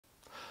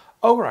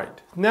All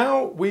right,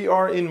 now we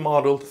are in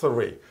Model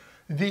 3.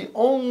 The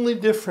only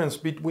difference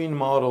between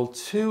Model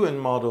 2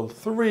 and Model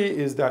 3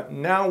 is that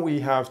now we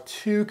have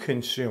two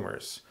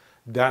consumers.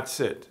 That's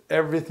it.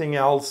 Everything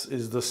else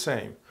is the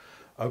same.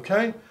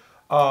 Okay?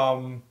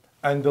 And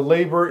the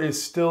labor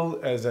is still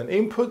as an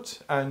input,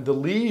 and the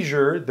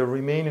leisure, the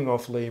remaining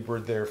of labor,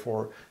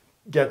 therefore,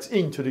 gets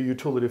into the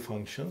utility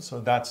function.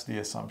 So that's the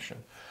assumption.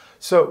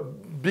 So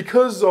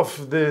because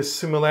of the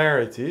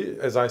similarity,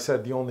 as I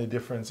said, the only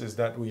difference is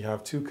that we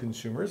have two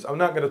consumers. I'm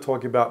not going to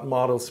talk about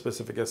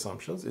model-specific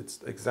assumptions.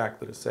 It's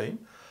exactly the same.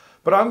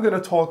 But I'm going to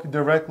talk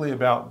directly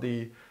about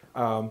the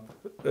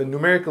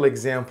numerical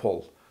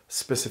example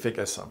specific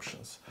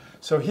assumptions.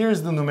 So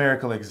here's the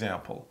numerical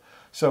example.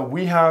 So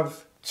we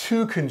have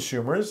two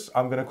consumers.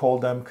 I'm going to call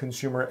them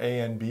consumer A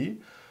and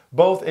B.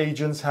 Both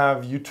agents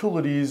have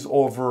utilities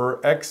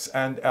over X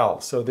and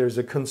L. So there's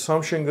a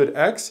consumption good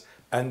X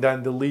and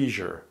then the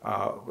leisure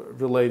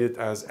related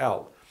as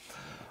L.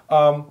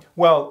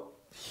 Well,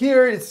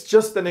 here it's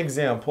just an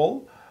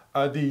example.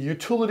 The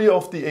utility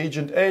of the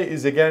agent A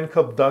is again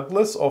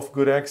Cobb-Douglas of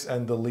good X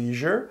and the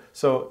leisure.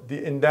 So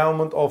the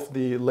endowment of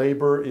the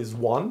labor is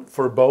 1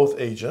 for both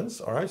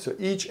agents. All right, so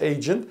each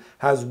agent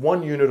has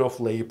 1 unit of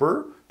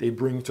labor they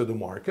bring to the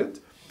market.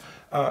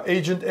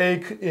 Agent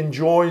A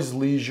enjoys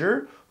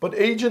leisure, but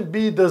agent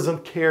B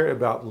doesn't care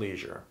about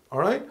leisure. All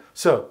right,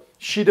 so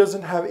she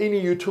doesn't have any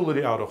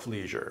utility out of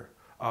leisure.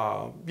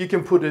 You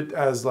can put it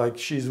as like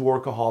she's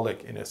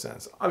workaholic in a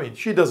sense. I mean,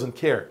 she doesn't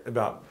care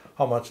about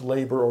how much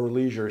labor or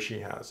leisure she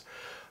has.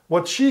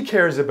 What she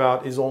cares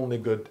about is only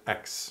good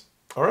X.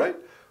 All right?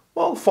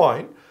 Well,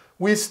 fine.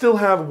 We still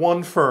have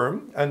one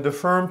firm, and the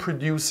firm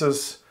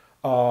produces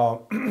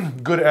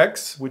good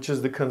X, which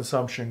is the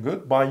consumption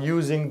good, by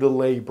using the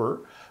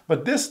labor.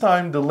 But this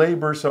time the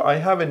labor, so I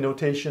have a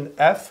notation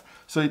F,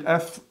 so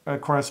F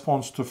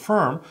corresponds to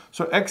firm.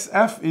 So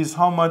XF is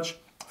how much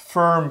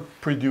firm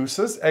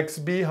produces,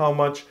 XB how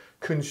much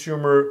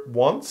consumer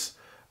wants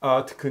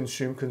to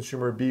consume,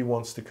 consumer B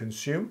wants to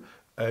consume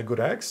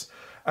good X.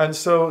 And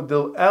so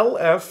the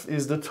LF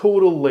is the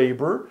total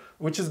labor,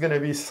 which is going to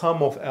be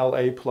sum of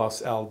LA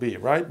plus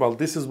LB, right? Well,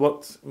 this is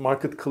what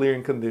market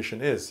clearing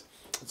condition is.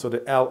 So the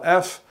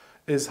LF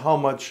is how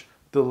much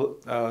the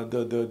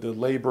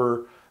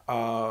labor,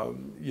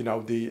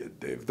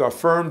 the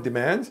firm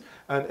demands,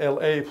 and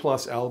LA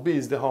plus LB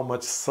is how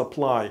much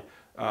supply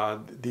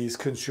these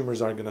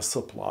consumers are going to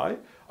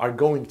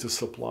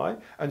supply,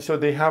 and so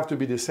they have to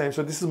be the same.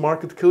 So this is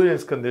market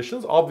clearance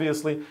conditions.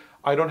 Obviously,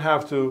 I don't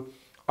have to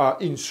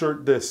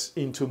insert this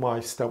into my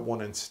step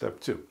 1 and step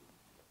 2.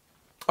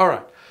 All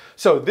right,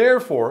 so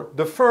therefore,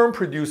 the firm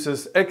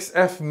produces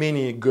XF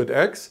mini good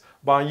X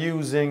by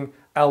using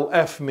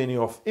LF mini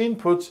of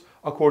inputs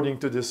according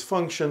to this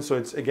function. So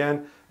it's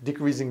again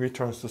decreasing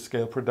returns to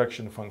scale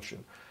production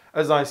function.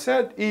 As I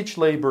said, each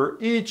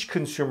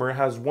consumer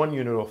has 1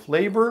 unit of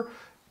labor,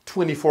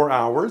 24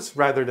 hours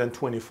rather than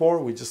 24.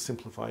 We just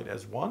simplified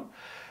as 1.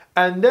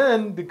 And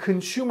then the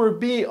consumer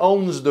B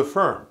owns the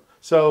firm.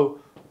 So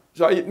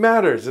it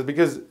matters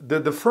because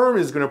the firm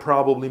is going to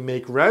probably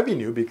make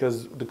revenue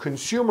because the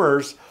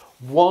consumers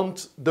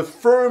want the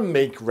firm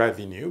make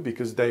revenue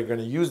because they're going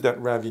to use that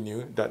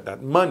revenue,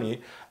 that money,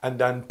 and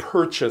then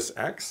purchase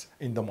X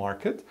in the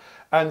market.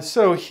 And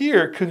so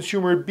here,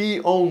 consumer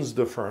B owns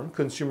the firm,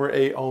 consumer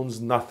A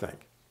owns nothing.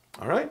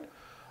 All right?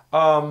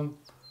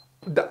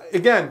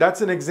 Again,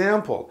 that's an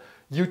example.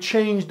 You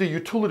change the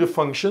utility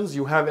functions,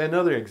 you have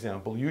another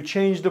example. You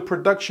change the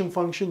production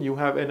function, you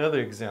have another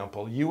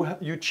example.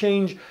 You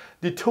change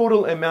the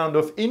total amount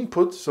of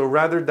input, so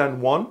rather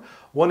than one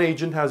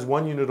agent has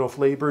 1 unit of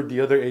labor,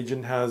 the other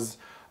agent has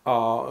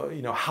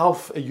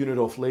half a unit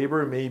of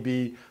labor,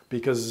 maybe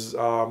because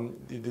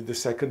the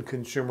second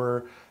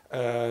consumer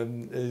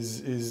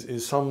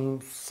is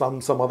some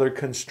other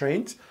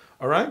constraint.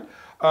 All right.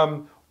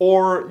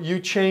 Or you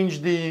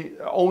change the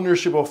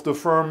ownership of the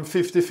firm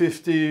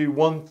 50-50,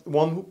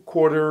 one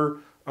quarter,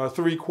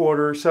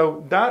 3/4.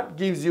 So that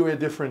gives you a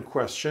different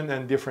question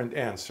and different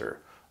answer.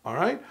 All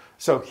right.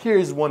 So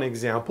here's one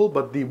example,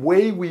 but the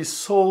way we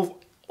solve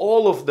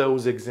all of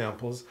those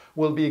examples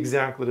will be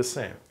exactly the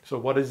same. So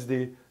what is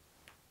the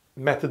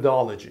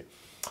methodology?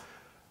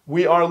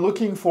 We are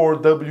looking for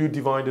W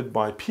divided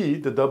by P.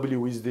 The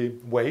W is the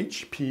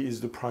wage, P is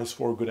the price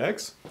for good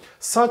X,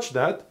 such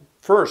that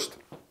first,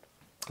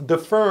 the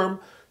firm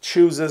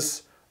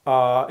chooses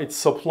its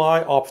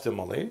supply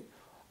optimally,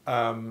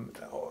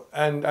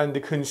 and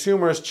the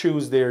consumers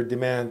choose their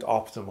demand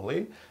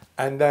optimally,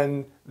 and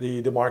then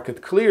the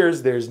market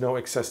clears, there's no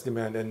excess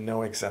demand and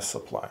no excess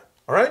supply.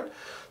 All right?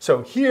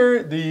 So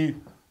here the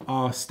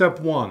step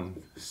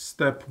one,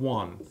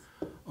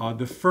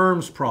 the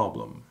firm's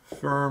problem.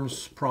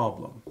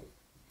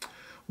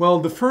 Well,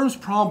 the firm's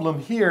problem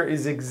here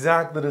is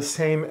exactly the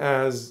same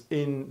as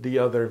in the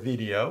other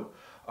video.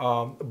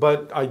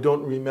 But I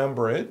don't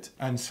remember it,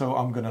 and so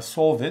I'm going to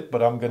solve it,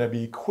 but I'm going to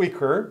be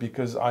quicker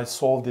because I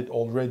solved it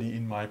already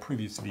in my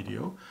previous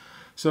video.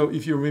 So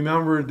if you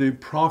remember, the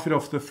profit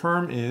of the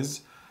firm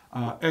is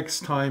X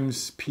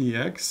times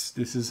PX,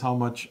 this is how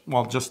much,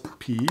 well, just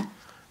P,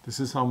 this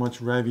is how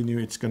much revenue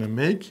it's going to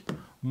make,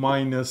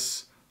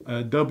 minus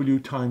W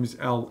times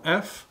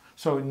LF.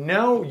 So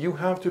now you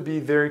have to be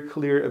very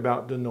clear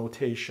about the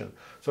notation.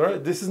 So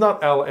this is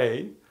not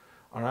LA,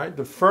 all right?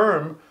 The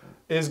firm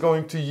is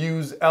going to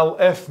use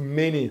LF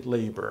minute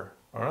labor,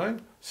 all right?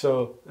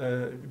 So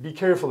be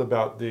careful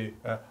about the,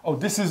 oh,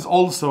 this is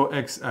also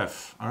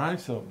XF, all right?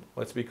 So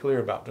let's be clear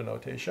about the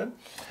notation.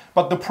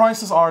 But the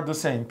prices are the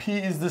same. P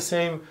is the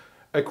same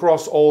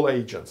across all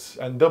agents,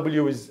 and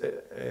W is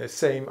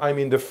same. I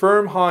mean, the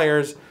firm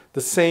hires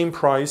the same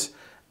price,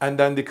 and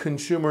then the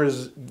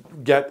consumers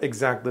get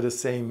exactly the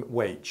same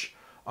wage,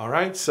 all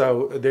right?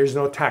 So there's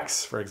no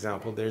tax, for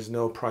example. There's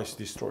no price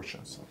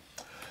distortions.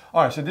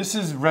 All right, so this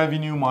is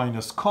revenue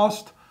minus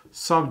cost,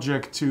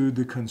 subject to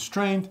the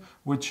constraint,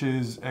 which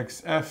is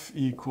XF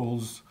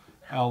equals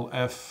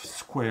LF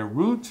square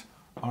root,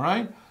 all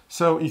right?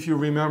 So if you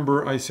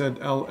remember, I said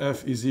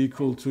LF is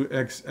equal to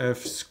XF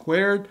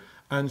squared,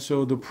 and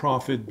so the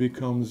profit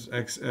becomes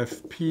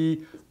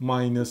XFP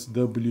minus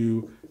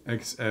W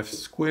XF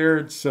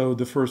squared. So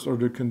the first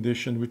order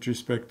condition with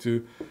respect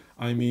to,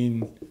 I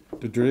mean,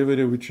 the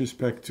derivative with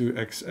respect to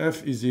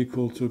XF is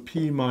equal to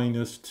P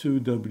minus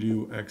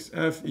 2W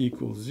XF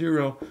equals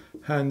 0.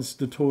 Hence,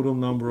 the total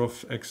number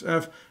of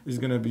XF is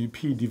going to be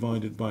P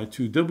divided by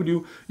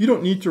 2W. You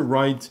don't need to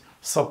write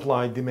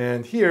supply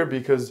demand here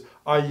because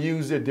I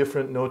use a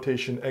different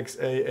notation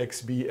XA,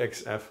 XB,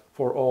 XF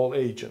for all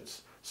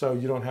agents. So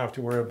you don't have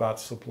to worry about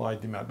supply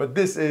demand. But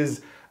this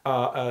is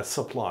a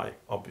supply,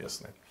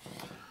 obviously.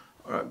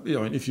 You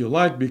know, if you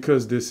like,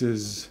 because this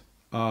is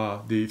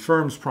the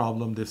firm's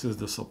problem, this is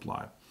the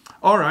supply.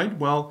 All right,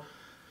 well,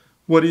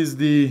 what is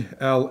the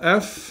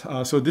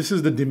LF? So this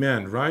is the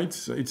demand, right?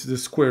 So it's the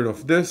square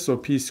of this, so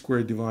P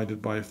squared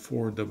divided by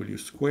 4W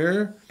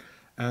squared.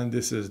 And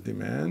this is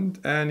demand.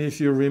 And if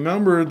you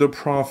remember, the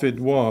profit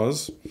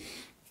was,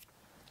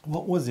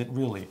 what was it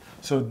really?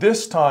 So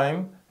this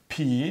time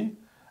P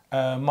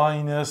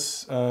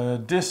minus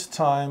this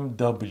time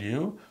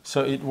W.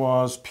 So it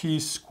was P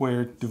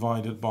squared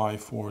divided by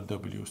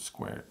 4W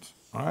squared.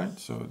 All right,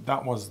 so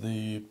that was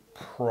the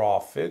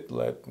profit.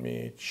 Let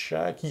me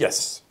check.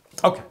 Yes.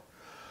 Okay.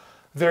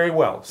 Very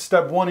well.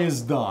 Step 1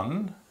 is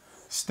done.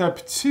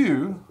 Step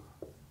 2,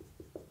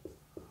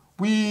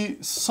 we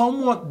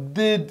somewhat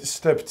did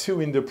step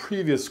 2 in the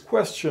previous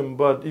question,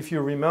 but if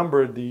you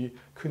remember, the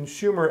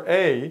consumer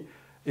A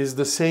is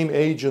the same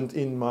agent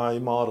in my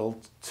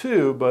model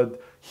 2,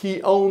 but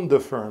he owned the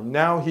firm.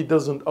 Now he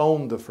doesn't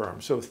own the firm,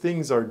 so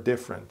things are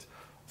different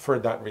for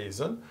that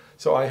reason.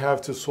 So I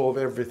have to solve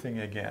everything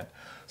again.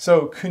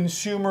 So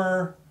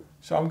consumer,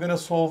 so I'm going to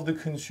solve the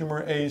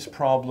consumer A's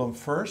problem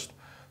first.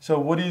 So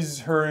what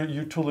is her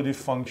utility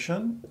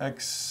function?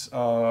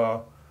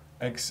 XA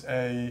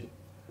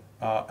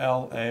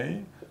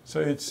LA. So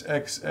it's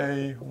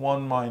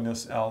XA1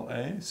 minus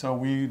LA. So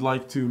we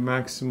like to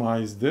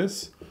maximize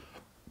this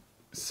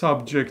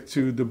subject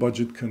to the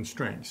budget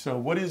constraint. So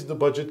what is the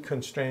budget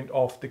constraint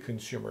of the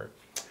consumer?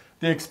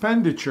 The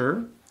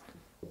expenditure,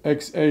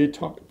 XA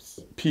times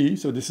P,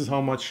 so this is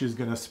how much she's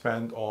going to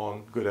spend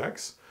on good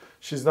X.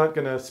 She's not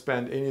going to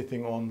spend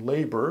anything on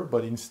labor,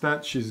 but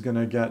instead she's going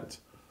to get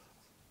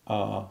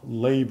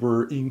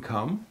labor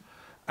income.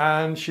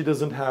 And she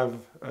doesn't have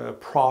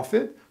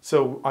profit,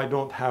 so I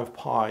don't have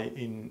pi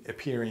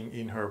appearing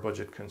in her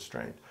budget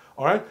constraint.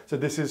 All right, so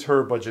this is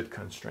her budget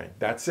constraint.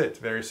 That's it,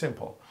 very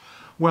simple.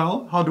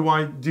 Well, how do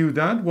I do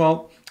that?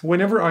 Well,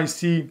 whenever I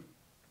see,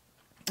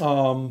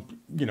 you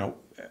know,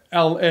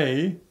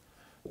 LA,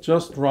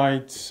 just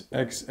write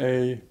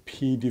XA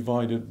P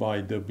divided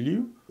by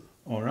W,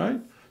 all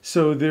right?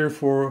 So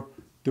therefore,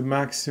 the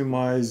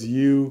maximize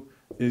U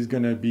is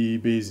going to be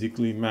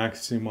basically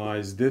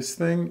maximize this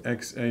thing,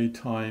 XA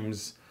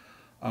times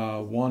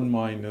 1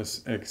 minus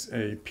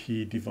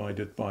XAP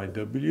divided by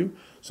W.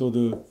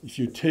 So if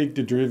you take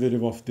the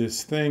derivative of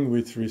this thing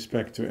with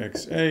respect to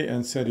XA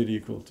and set it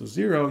equal to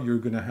 0, you're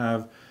going to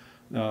have,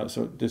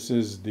 so this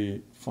is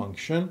the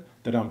function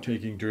that I'm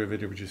taking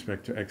derivative with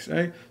respect to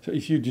XA. So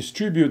if you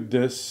distribute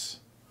this,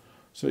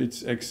 so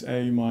it's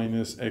XA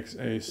minus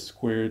XA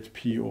squared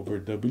P over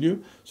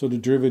W. So the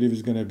derivative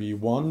is going to be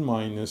 1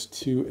 minus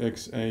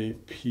 2XA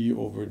P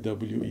over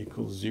W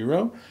equals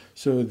 0.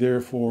 So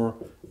therefore,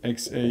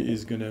 XA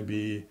is going to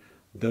be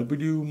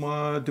W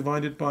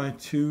divided by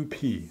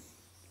 2P.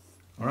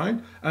 All right?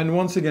 And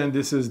once again,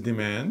 this is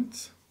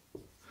demand.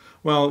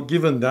 Well,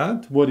 given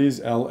that, what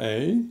is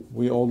LA?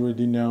 We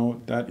already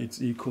know that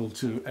it's equal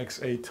to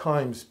XA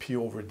times P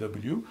over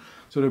W.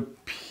 So the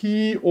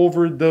P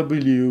over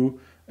W,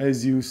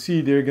 as you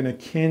see, they're going to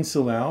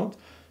cancel out.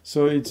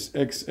 So it's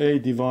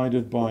XA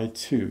divided by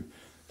 2.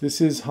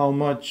 This is how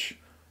much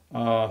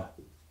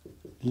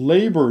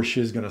labor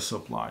she's going to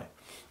supply.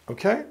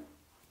 Okay?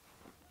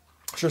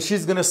 So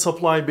she's going to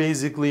supply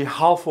basically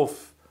half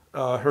of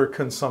her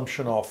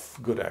consumption of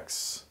good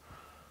X.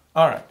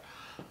 All right.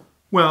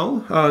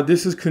 Well,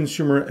 this is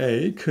consumer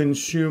A.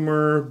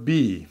 Consumer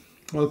B.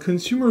 Well,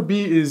 consumer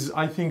B is,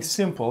 I think,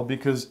 simple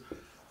because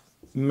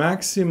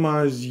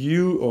maximize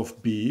U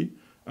of B,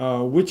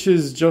 which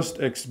is just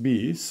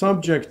XB,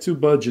 subject to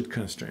budget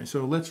constraint.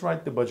 So let's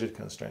write the budget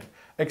constraint.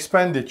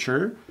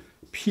 Expenditure,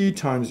 P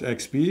times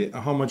XB,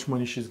 how much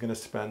money she's going to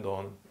spend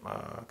on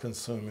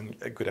consuming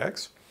a good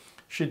X.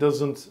 She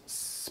doesn't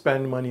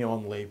spend money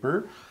on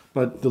labor,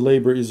 but the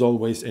labor is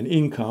always an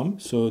income.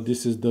 So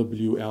this is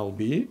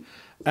WLB.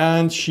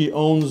 And she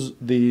owns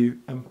the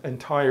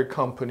entire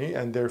company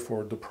and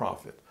therefore the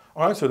profit.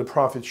 All right, so the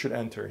profit should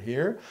enter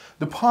here.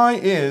 The pi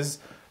is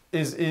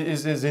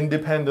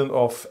independent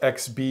of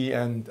XB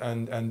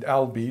and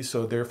LB,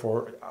 so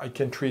therefore I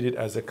can treat it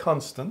as a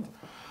constant.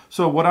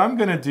 So what I'm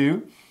going to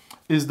do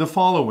is the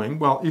following.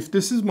 Well, if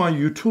this is my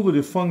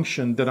utility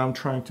function that I'm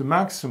trying to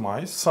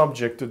maximize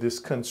subject to this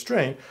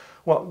constraint,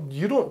 well,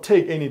 you don't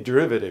take any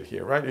derivative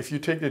here, right? If you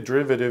take the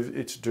derivative,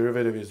 its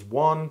derivative is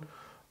 1,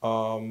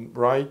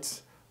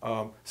 right?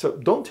 So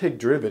don't take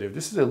derivative.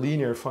 This is a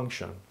linear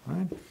function,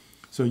 right?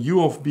 So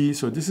U of B,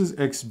 so this is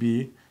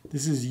XB,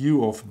 this is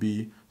U of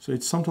B. So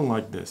it's something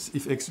like this.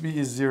 If XB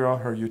is 0,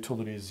 her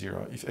utility is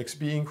 0. If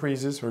XB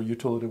increases, her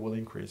utility will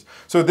increase.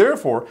 So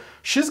therefore,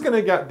 she's going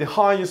to get the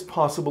highest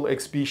possible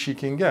XB she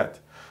can get.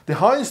 The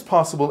highest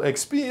possible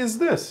XB is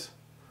this.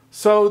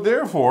 So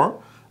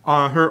therefore,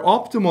 her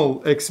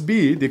optimal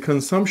XB, the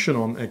consumption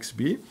on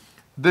XB,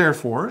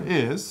 therefore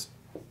is,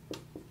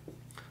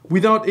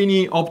 without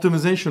any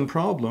optimization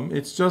problem,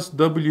 it's just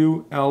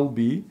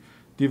WLB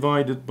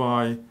divided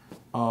by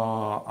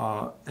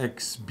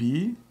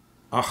XB.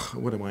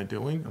 What am I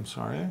doing? I'm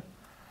sorry.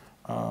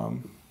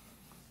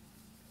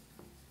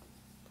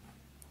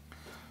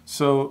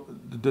 So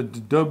the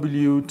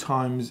W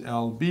times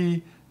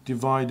LB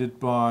divided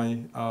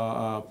by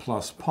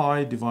plus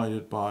pi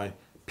divided by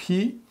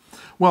P.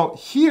 Well,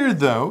 here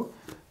though,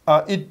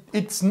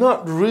 it's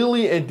not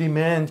really a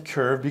demand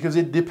curve because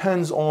it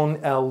depends on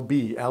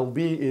LB.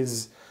 LB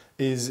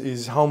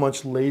is how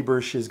much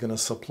labor she's going to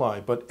supply.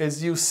 But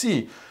as you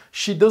see,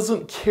 she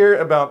doesn't care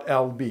about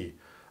LB.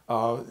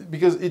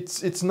 Because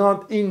it's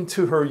not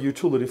into her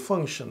utility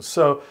function.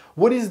 So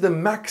what is the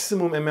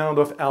maximum amount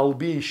of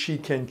LB she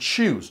can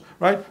choose,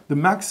 right? The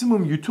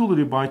maximum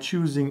utility by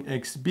choosing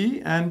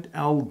XB and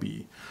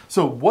LB.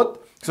 So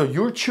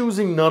you're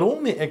choosing not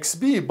only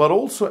XB, but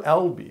also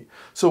LB.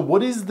 So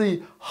what is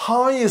the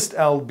highest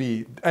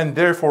LB and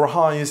therefore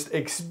highest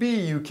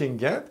XB you can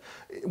get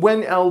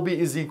when LB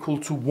is equal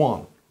to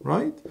 1,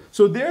 right?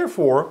 So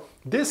therefore,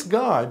 this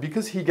guy,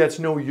 because he gets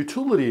no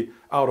utility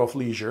out of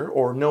leisure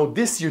or no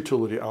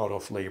disutility out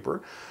of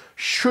labor,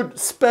 should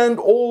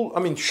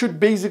should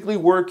basically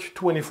work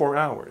 24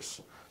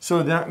 hours.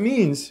 So that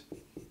means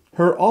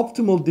her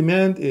optimal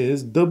demand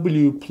is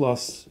W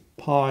plus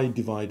pi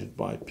divided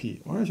by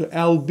P. All right, so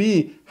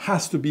LB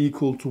has to be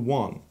equal to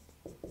 1.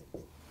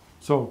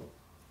 So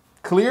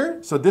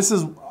clear? So this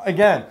is,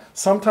 again,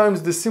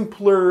 sometimes the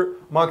simpler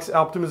max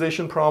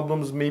optimization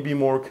problems may be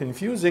more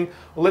confusing.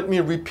 Let me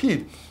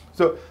repeat.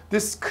 So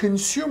this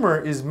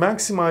consumer is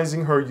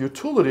maximizing her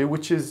utility,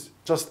 which is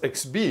just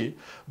XB,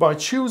 by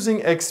choosing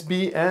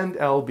XB and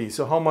LB.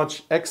 So how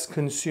much X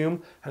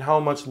consume and how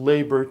much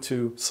labor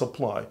to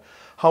supply.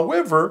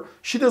 However,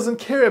 she doesn't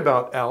care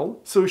about L,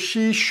 so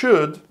she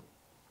should,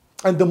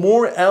 and the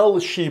more L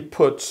she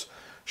puts,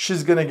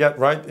 she's going to get,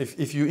 right?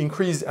 If you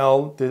increase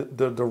L,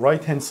 the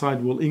right-hand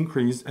side will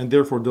increase, and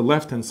therefore the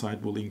left-hand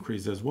side will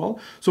increase as well.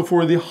 So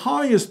for the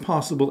highest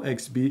possible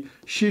XB,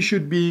 she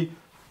should be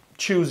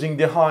choosing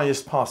the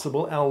highest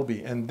possible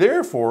LB. And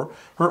therefore,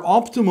 her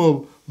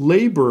optimal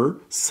labor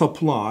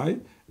supply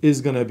is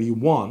going to be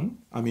 1.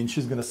 I mean,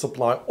 she's going to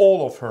supply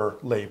all of her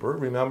labor.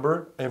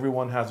 Remember,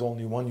 everyone has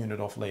only 1 unit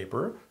of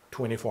labor,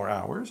 24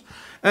 hours.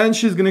 And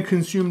she's going to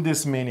consume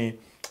this many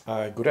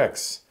good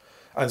X.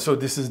 And so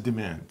this is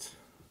demand.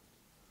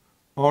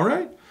 All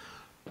right?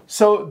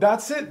 So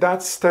that's it.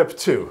 That's step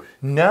 2.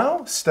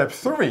 Now, step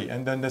 3.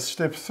 And then the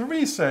step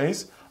 3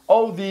 says,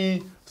 oh,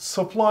 the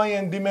supply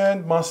and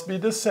demand must be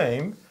the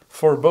same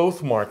for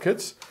both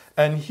markets.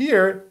 And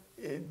here,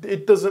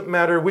 it doesn't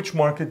matter which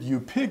market you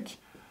pick.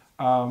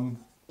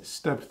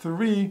 Step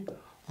 3,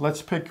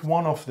 let's pick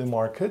one of the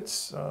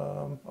markets.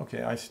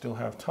 Okay, I still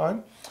have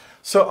time.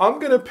 So I'm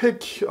going to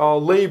pick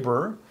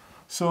labor.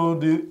 So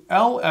the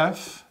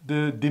LF,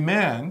 the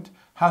demand,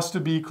 has to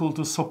be equal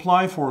to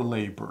supply for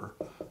labor,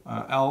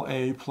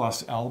 LA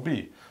plus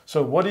LB.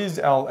 So what is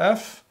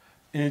LF?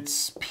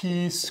 It's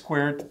P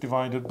squared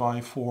divided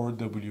by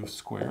 4W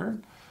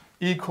squared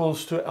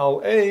equals to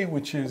LA,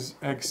 which is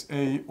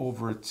XA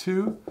over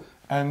 2,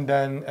 and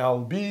then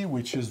LB,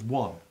 which is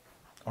 1.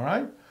 All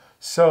right?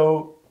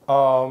 So,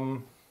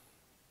 I'm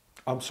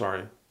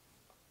sorry.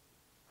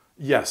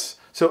 Yes.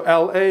 So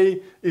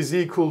LA is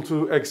equal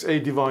to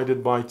XA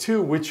divided by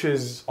 2, which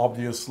is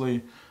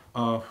obviously,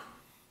 I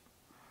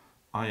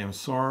am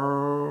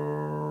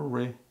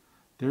sorry.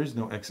 There is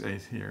no XA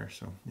here,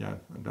 so yeah,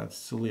 that's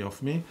silly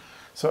of me.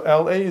 So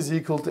LA is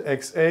equal to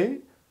XA,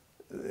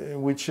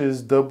 which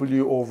is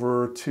W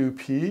over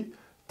 2P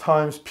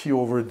times P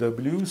over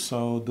W.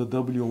 So the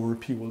W over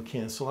P will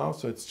cancel out,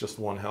 so it's just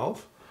 1/2.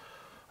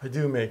 I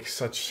do make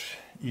such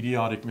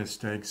idiotic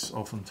mistakes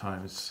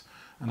oftentimes,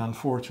 and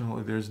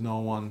unfortunately there's no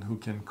one who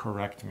can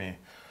correct me.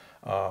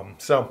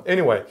 So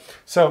anyway,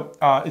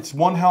 it's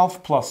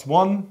 1/2 plus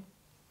 1,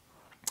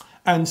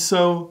 and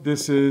so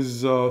this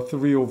is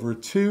 3 over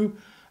 2,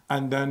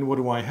 and then what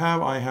do I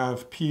have? I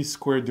have p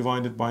squared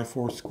divided by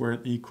 4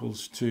 squared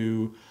equals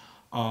to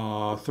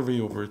 3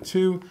 over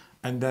 2,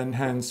 and then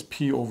hence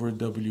p over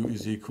w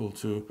is equal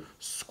to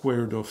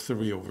square root of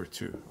 3 over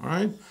 2, all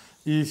right?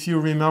 If you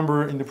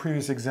remember in the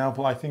previous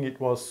example, I think it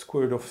was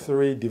square root of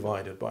 3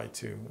 divided by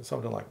 2,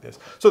 something like this.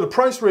 So the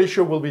price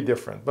ratio will be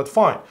different, but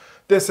fine.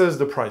 This is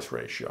the price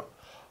ratio.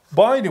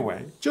 By the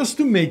way, just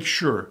to make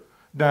sure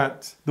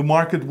that the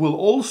market will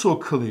also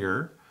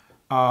clear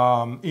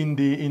in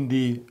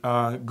the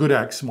good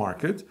X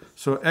market,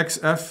 so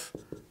XF,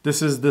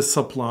 this is the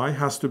supply,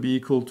 has to be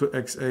equal to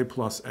XA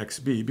plus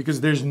XB,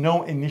 because there's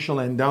no initial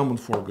endowment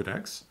for good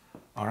X,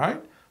 all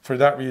right? For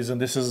that reason,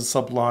 this is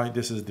supply,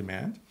 this is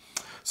demand.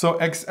 So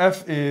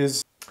XF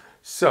is,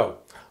 so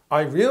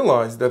I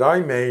realized that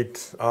I made,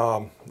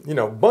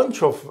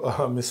 bunch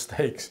of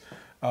mistakes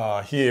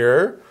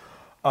here.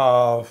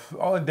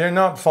 They're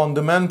not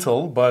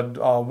fundamental, but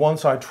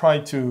once I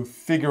tried to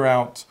figure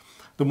out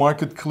the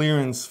market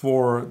clearance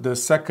for the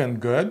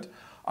second good,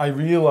 I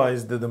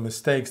realized that the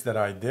mistakes that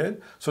I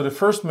did. So the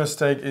first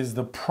mistake is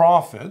the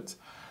profit.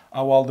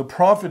 Well, the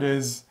profit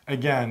is,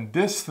 again,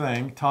 this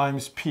thing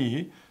times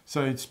P.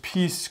 So it's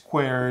P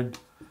squared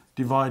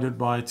divided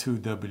by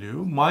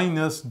 2W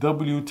minus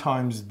W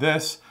times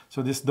this.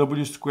 So this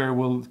W squared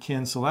will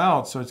cancel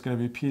out. So it's going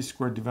to be P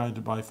squared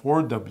divided by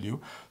 4W.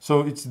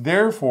 So it's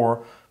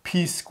therefore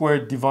P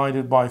squared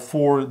divided by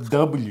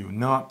 4W,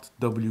 not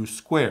W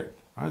squared.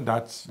 Right?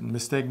 That's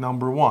mistake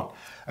number 1.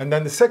 And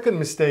then the second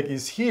mistake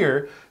is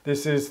here.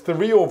 This is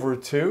 3 over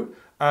 2.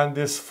 And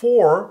this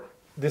 4,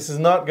 this is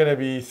not going to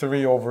be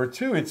 3 over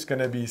 2. It's going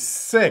to be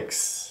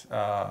 6,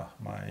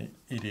 my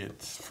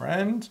idiot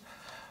friend.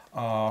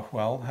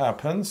 Well,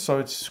 happens. So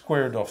it's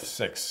square root of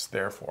 6,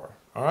 therefore.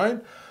 All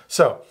right.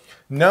 So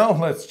now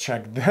let's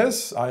check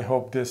this. I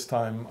hope this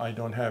time I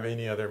don't have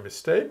any other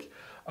mistake.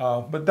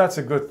 But that's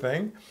a good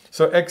thing.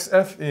 So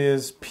XF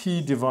is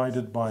P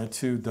divided by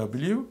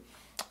 2W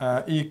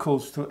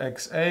equals to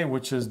XA,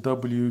 which is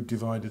W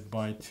divided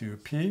by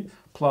 2P,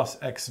 plus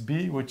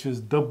XB, which is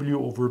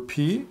W over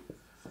P,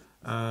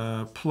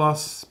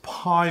 plus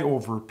pi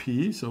over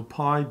P. So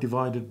pi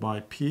divided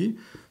by P.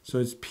 So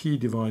it's P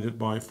divided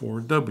by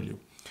 4W.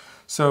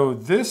 So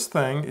this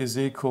thing is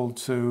equal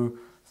to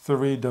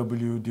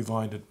 3W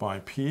divided by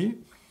P.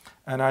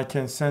 And I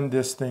can send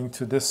this thing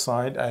to this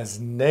side as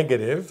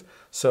negative.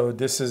 So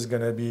this is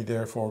going to be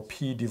therefore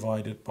P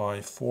divided by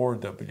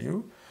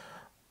 4W.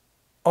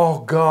 Oh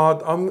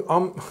God,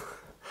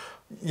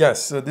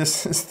 yes, so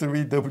this is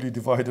 3W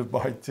divided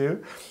by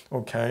 2.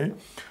 Okay.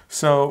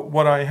 So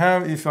what I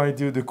have, if I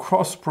do the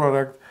cross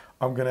product,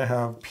 I'm going to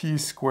have P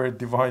squared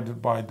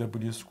divided by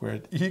W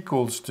squared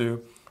equals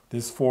to,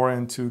 this 4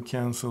 and 2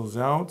 cancels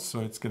out, so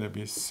it's going to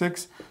be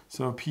 6.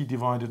 So P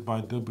divided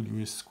by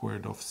W is square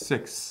root of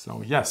 6.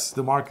 So yes,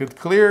 the market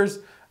clears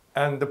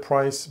and the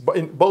price,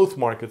 in both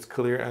markets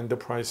clear and the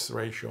price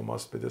ratio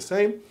must be the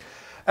same.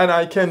 And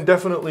I can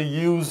definitely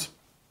use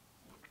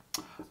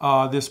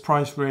this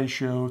price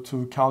ratio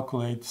to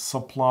calculate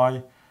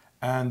supply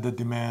and the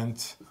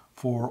demand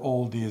for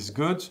all these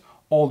goods.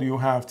 All you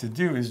have to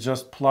do is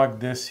just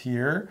plug this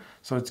here.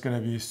 So it's going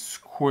to be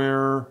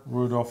square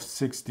root of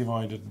 6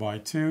 divided by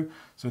 2.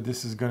 So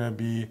this is going to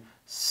be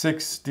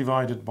 6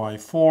 divided by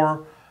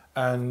 4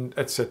 and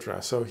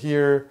etc. So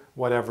here,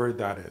 whatever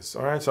that is.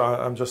 All right, so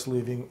I'm just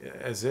leaving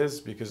as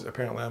is because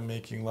apparently I'm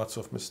making lots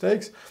of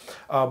mistakes.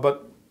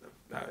 But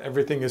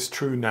everything is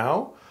true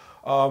now.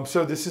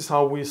 So this is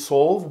how we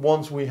solve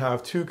once we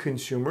have two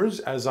consumers.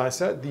 As I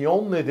said, the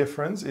only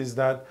difference is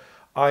that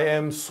I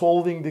am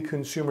solving the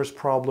consumer's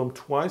problem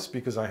twice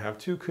because I have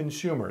two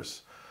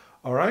consumers.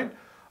 All right.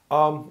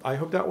 I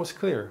hope that was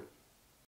clear.